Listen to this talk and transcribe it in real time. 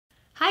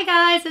Hi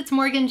guys, it's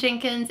Morgan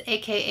Jenkins,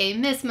 aka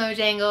Miss Mo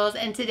Jangles,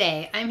 and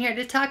today I'm here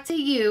to talk to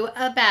you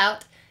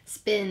about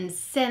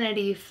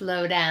Spinsanity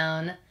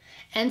Flowdown,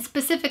 and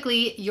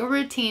specifically your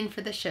routine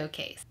for the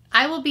showcase.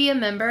 I will be a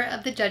member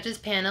of the judges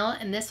panel,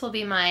 and this will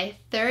be my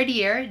third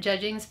year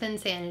judging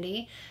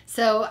Spinsanity,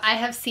 so I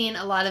have seen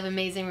a lot of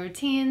amazing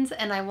routines,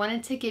 and I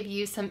wanted to give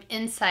you some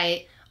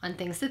insight on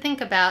things to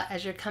think about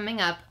as you're coming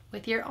up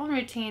with your own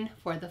routine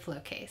for the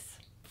Flowcase.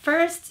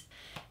 First,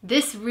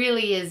 this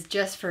really is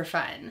just for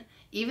fun.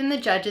 Even the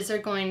judges are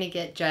going to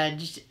get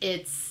judged.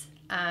 It's,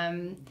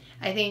 I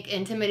think,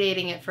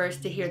 intimidating at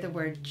first to hear the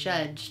word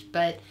judged,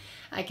 but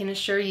I can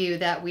assure you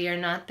that we are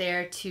not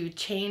there to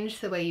change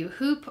the way you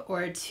hoop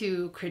or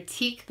to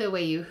critique the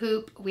way you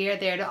hoop. We are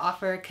there to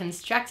offer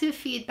constructive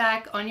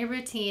feedback on your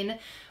routine,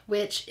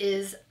 which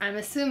is, I'm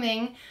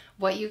assuming,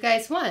 what you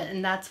guys want,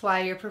 and that's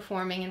why you're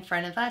performing in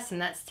front of us,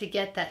 and that's to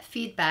get that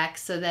feedback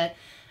so that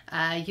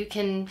you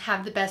can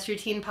have the best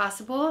routine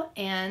possible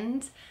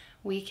and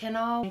we can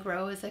all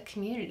grow as a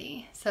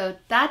community. So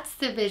that's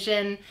the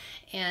vision,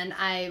 and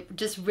I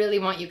just really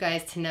want you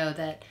guys to know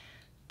that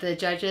the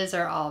judges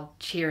are all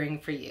cheering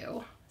for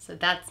you. So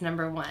that's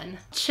number one.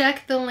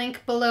 Check the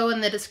link below in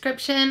the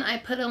description. I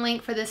put a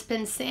link for the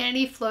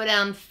Spinsanity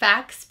Flowdown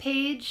Facts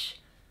page,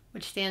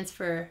 which stands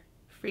for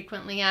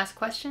Frequently Asked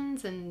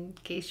Questions, in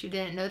case you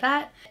didn't know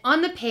that.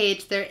 On the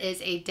page, there is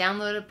a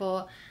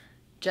downloadable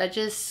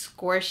judges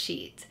score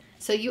sheet.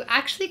 So you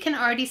actually can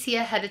already see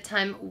ahead of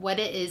time what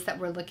it is that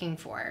we're looking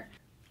for.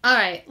 All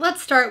right, let's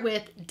start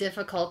with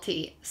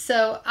difficulty.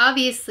 So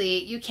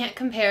obviously you can't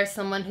compare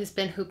someone who's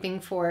been hooping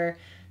for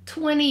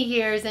 20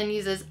 years and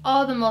uses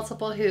all the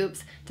multiple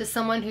hoops to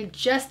someone who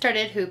just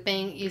started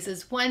hooping,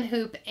 uses one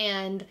hoop,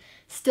 and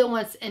still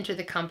wants to enter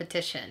the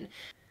competition.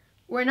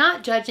 We're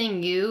not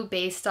judging you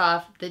based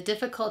off the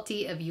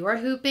difficulty of your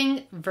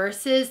hooping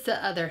versus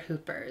the other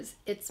hoopers.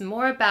 It's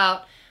more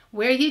about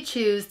where you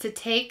choose to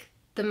take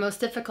the most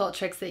difficult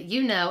tricks that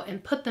you know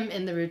and put them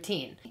in the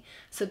routine.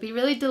 So be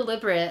really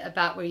deliberate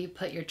about where you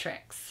put your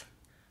tricks.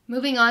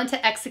 Moving on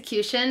to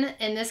execution,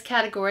 in this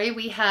category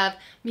we have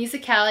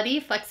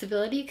musicality,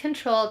 flexibility,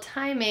 control,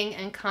 timing,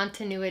 and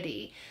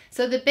continuity.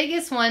 So the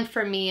biggest one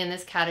for me in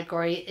this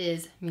category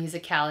is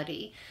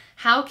musicality.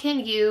 How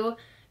can you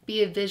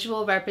be a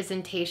visual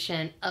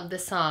representation of the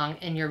song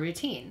in your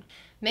routine?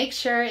 Make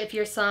sure if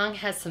your song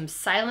has some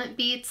silent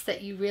beats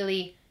that you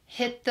really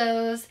hit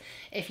those.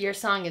 If your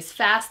song is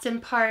fast in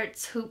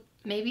parts, hoop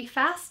maybe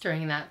fast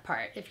during that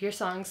part. If your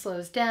song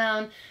slows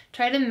down,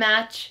 try to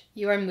match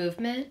your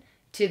movement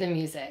to the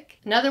music.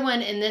 Another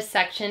one in this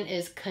section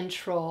is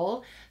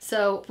control.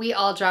 So we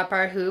all drop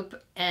our hoop,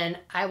 and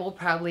I will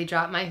probably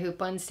drop my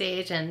hoop on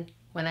stage, and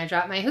when I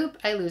drop my hoop,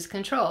 I lose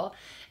control.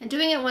 And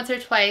doing it once or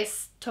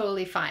twice,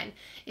 totally fine.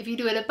 If you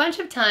do it a bunch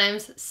of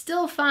times,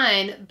 still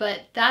fine,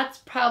 but that's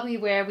probably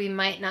where we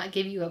might not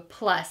give you a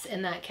plus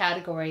in that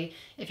category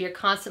if you're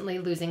constantly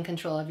losing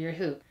control of your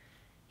hoop.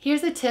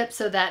 Here's a tip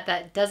so that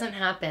that doesn't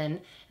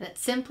happen, and it's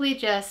simply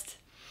just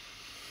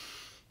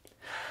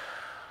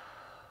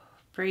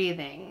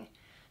breathing.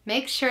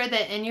 Make sure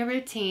that in your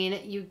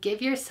routine, you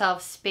give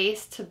yourself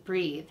space to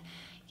breathe.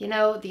 You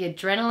know, the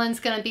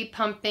adrenaline's gonna be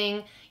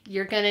pumping.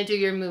 You're gonna do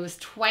your moves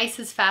twice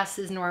as fast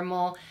as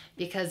normal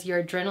because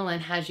your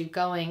adrenaline has you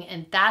going,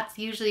 and that's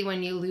usually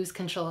when you lose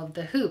control of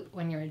the hoop,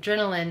 when your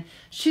adrenaline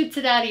shoots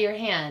it out of your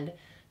hand.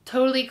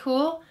 Totally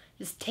cool.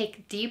 Just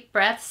take deep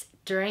breaths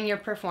during your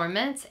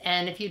performance,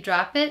 and if you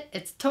drop it,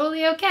 it's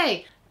totally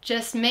okay.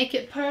 Just make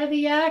it part of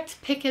the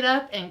act, pick it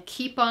up, and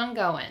keep on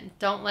going.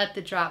 Don't let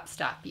the drop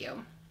stop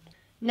you.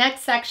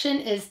 Next section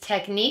is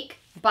technique,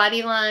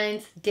 body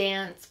lines,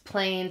 dance,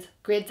 planes,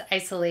 grids,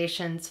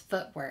 isolations,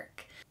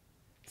 footwork.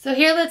 So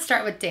here let's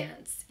start with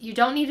dance. You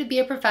don't need to be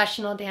a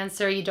professional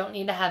dancer. You don't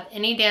need to have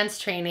any dance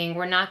training.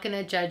 We're not going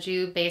to judge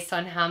you based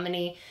on how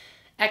many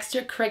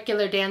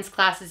extracurricular dance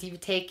classes you've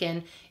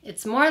taken.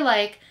 It's more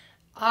like,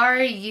 are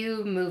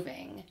you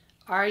moving?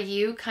 Are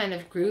you kind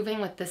of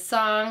grooving with the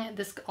song?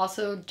 This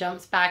also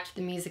jumps back to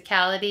the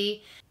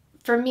musicality.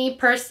 For me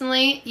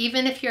personally,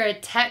 even if you're a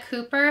tech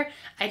hooper,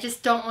 I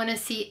just don't want to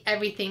see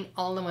everything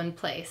all in one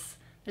place.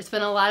 There's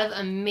been a lot of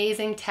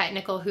amazing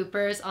technical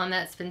hoopers on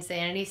that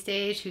Spinsanity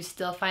stage who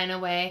still find a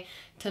way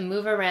to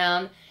move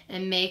around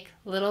and make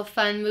little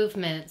fun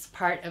movements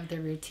part of the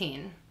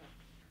routine.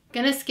 I'm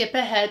gonna skip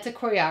ahead to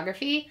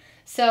choreography.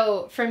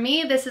 So for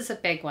me, this is a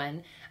big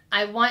one.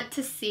 I want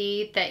to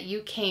see that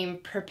you came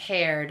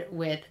prepared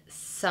with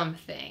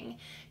something,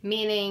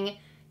 meaning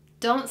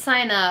don't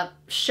sign up,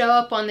 show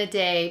up on the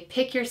day,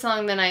 pick your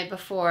song the night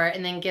before,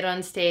 and then get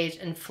on stage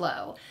and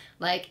flow.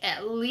 Like,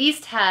 at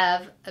least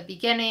have a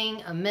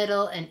beginning, a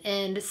middle, an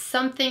end,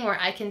 something where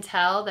I can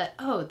tell that,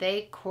 oh,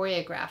 they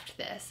choreographed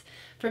this.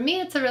 For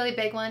me, it's a really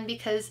big one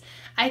because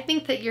I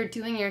think that you're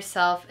doing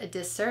yourself a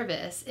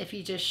disservice if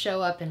you just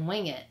show up and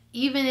wing it,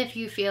 even if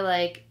you feel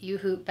like you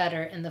hoop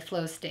better in the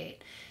flow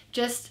state.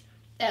 Just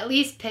at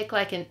least pick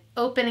like an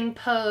opening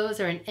pose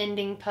or an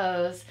ending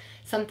pose,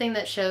 something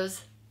that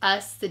shows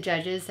us, the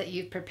judges, that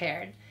you've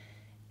prepared.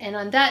 And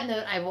on that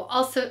note, I will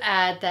also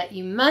add that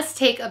you must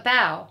take a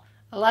bow.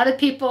 A lot of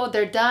people,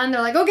 they're done,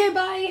 they're like, okay,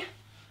 bye.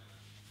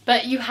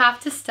 But you have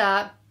to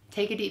stop,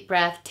 take a deep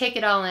breath, take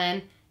it all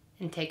in,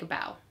 and take a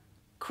bow.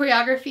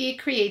 Choreography,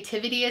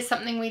 creativity is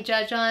something we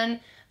judge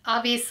on.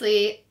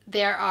 Obviously,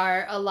 there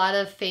are a lot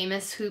of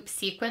famous hoop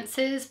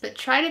sequences, but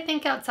try to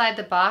think outside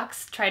the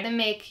box. Try to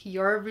make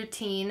your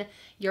routine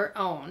your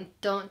own.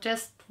 Don't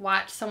just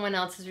watch someone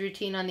else's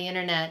routine on the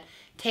internet.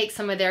 Take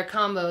some of their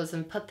combos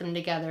and put them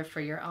together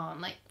for your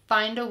own. Like,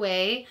 find a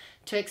way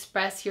to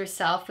express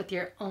yourself with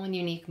your own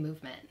unique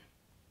movement.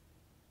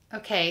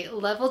 Okay,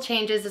 level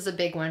changes is a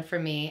big one for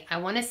me. I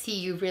want to see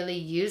you really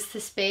use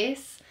the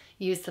space,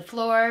 use the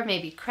floor,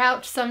 maybe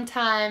crouch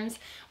sometimes.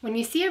 When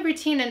you see a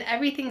routine and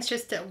everything's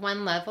just at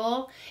one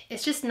level,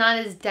 it's just not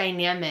as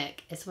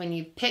dynamic as when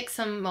you pick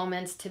some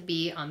moments to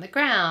be on the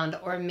ground,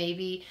 or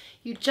maybe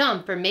you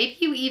jump, or maybe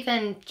you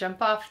even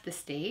jump off the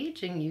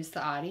stage and use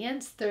the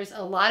audience. There's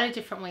a lot of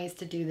different ways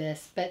to do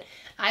this, but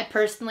I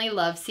personally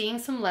love seeing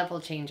some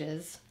level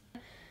changes.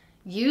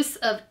 Use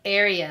of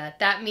area.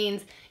 That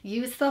means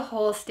use the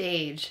whole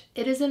stage.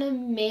 It is an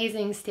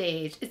amazing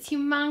stage. It's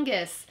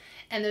humongous.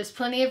 And there's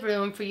plenty of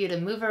room for you to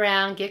move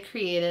around, get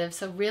creative,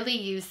 so really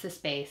use the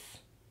space.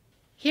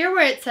 Here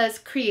where it says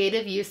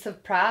creative use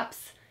of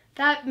props,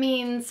 that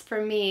means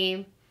for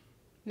me,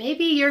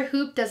 maybe your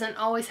hoop doesn't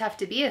always have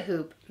to be a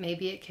hoop.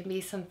 Maybe it can be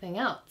something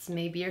else.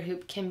 Maybe your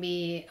hoop can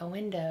be a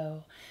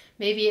window.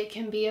 Maybe it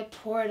can be a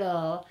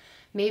portal.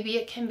 Maybe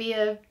it can be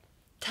a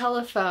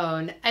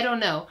telephone. I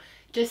don't know.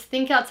 Just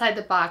think outside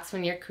the box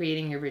when you're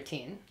creating your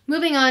routine.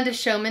 Moving on to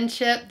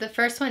showmanship, the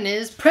first one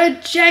is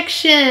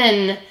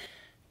projection.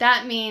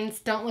 That means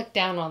don't look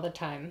down all the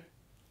time.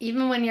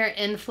 Even when you're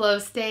in flow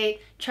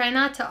state, try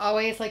not to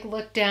always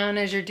look down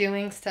as you're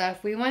doing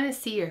stuff. We want to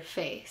see your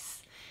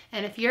face.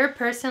 And if you're a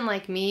person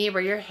like me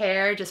where your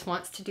hair just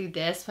wants to do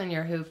this when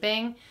you're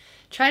hooping,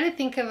 try to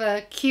think of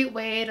a cute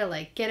way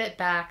to get it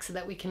back so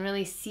that we can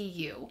really see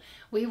you.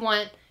 We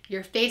want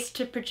your face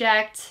to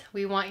project.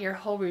 We want your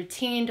whole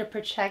routine to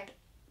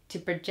project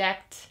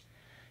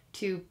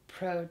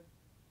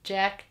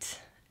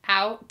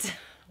out.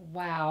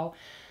 Wow.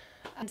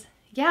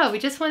 Yeah, we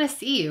just want to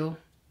see you.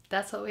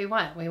 That's what we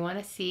want. We want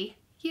to see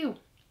you.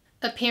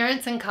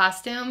 Appearance and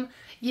costume.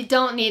 You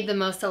don't need the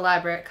most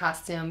elaborate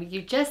costume.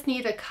 You just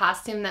need a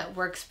costume that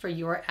works for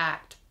your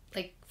act.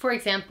 Like, for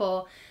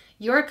example,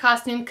 your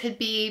costume could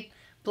be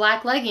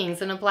black leggings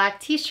and a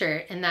black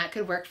t-shirt, and that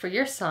could work for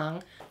your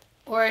song.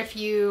 Or if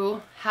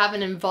you have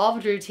an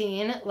involved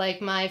routine,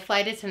 like my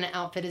flight attendant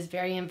outfit is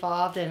very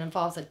involved and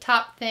involves a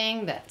top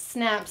thing that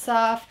snaps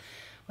off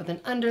with an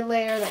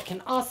underlayer that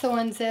can also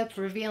unzip,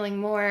 revealing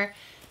more.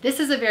 This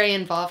is a very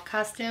involved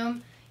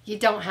costume. You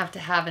don't have to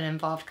have an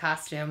involved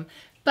costume,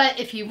 but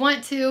if you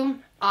want to,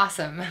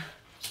 awesome.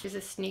 Here's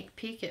a sneak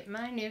peek at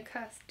my new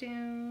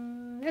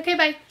costume. Okay,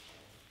 bye.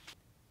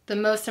 The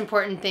most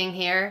important thing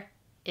here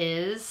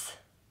is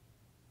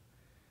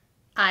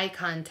eye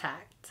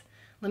contact.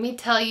 Let me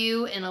tell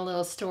you in a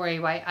little story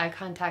why eye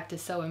contact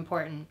is so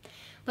important.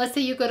 Let's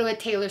say you go to a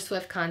Taylor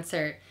Swift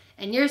concert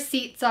and your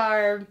seats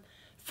are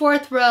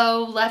 4th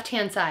row,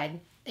 left-hand side,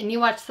 and you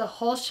watch the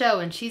whole show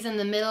and she's in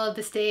the middle of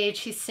the stage,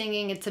 she's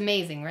singing, it's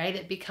amazing, right?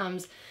 It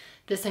becomes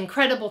this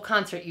incredible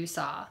concert you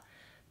saw.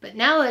 But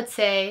now let's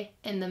say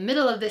in the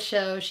middle of the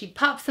show, she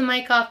pops the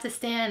mic off the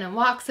stand and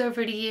walks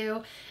over to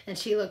you and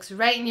she looks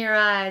right in your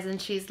eyes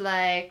and she's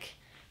like,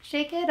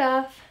 shake it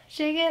off,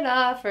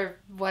 or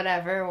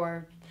whatever,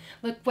 or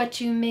look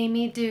what you made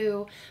me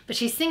do. But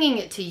she's singing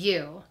it to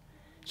you.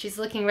 She's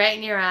looking right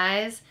in your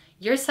eyes.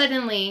 You're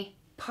suddenly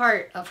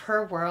part of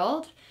her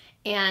world,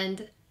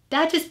 and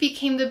that just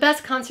became the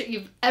best concert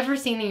you've ever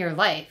seen in your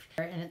life.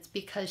 And it's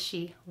because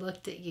she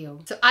looked at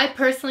you. So I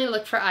personally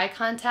look for eye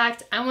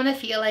contact. I want to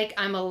feel like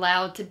I'm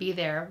allowed to be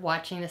there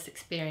watching this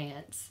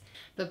experience.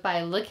 But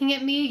by looking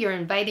at me, you're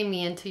inviting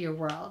me into your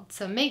world.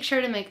 So make sure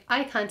to make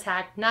eye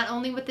contact not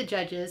only with the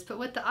judges, but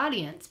with the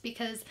audience,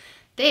 because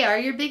they are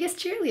your biggest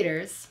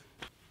cheerleaders.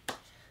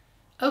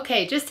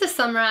 Okay, just to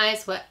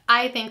summarize what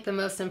I think the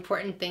most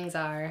important things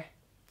are.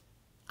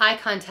 Eye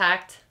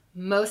contact,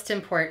 most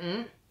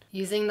important.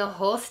 Using the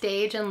whole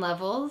stage and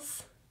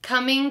levels.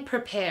 Coming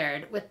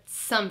prepared with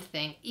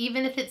something,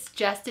 even if it's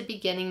just a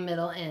beginning,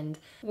 middle, end.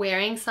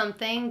 Wearing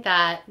something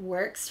that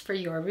works for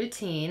your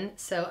routine,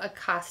 so a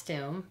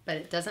costume, but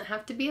it doesn't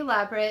have to be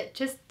elaborate,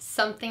 just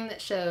something that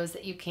shows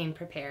that you came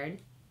prepared.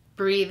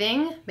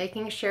 Breathing,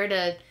 making sure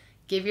to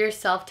give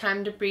yourself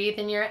time to breathe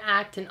in your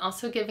act, and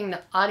also giving the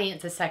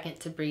audience a second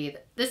to breathe.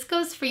 This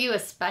goes for you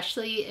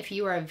especially if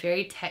you are a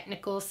very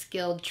technical,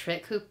 skilled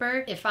trick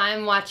hooper. If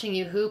I'm watching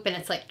you hoop and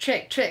it's like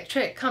trick, trick,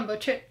 trick, combo,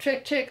 trick,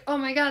 trick, trick, oh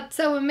my god,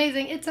 so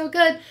amazing, it's so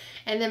good.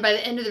 And then by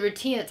the end of the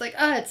routine, it's like,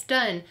 oh, it's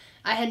done.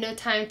 I had no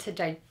time to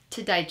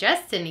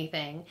digest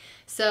anything.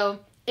 So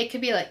it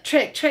could be like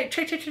trick, trick,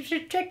 trick, trick, trick,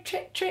 trick, trick,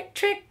 trick, trick,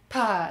 trick,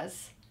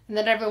 pause. And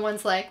then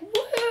everyone's like,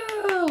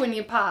 whoa. slow when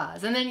you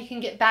pause, and then you can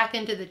get back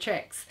into the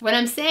tricks. What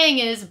I'm saying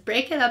is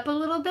break it up a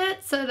little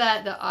bit so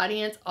that the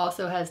audience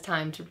also has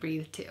time to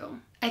breathe too.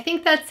 I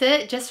think that's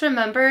it. Just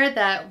remember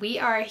that we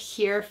are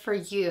here for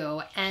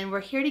you, and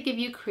we're here to give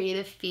you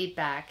creative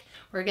feedback.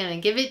 We're gonna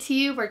give it to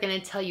you. We're gonna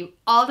tell you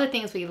all the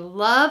things we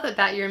love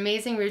about your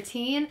amazing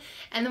routine,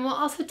 and then we'll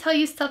also tell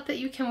you stuff that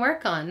you can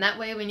work on. That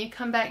way when you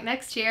come back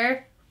next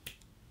year,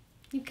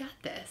 you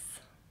got this.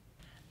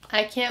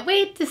 I can't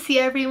wait to see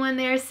everyone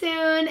there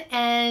soon,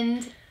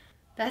 and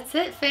that's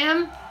it,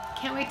 fam.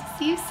 Can't wait to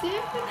see you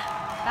soon.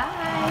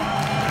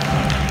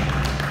 Bye.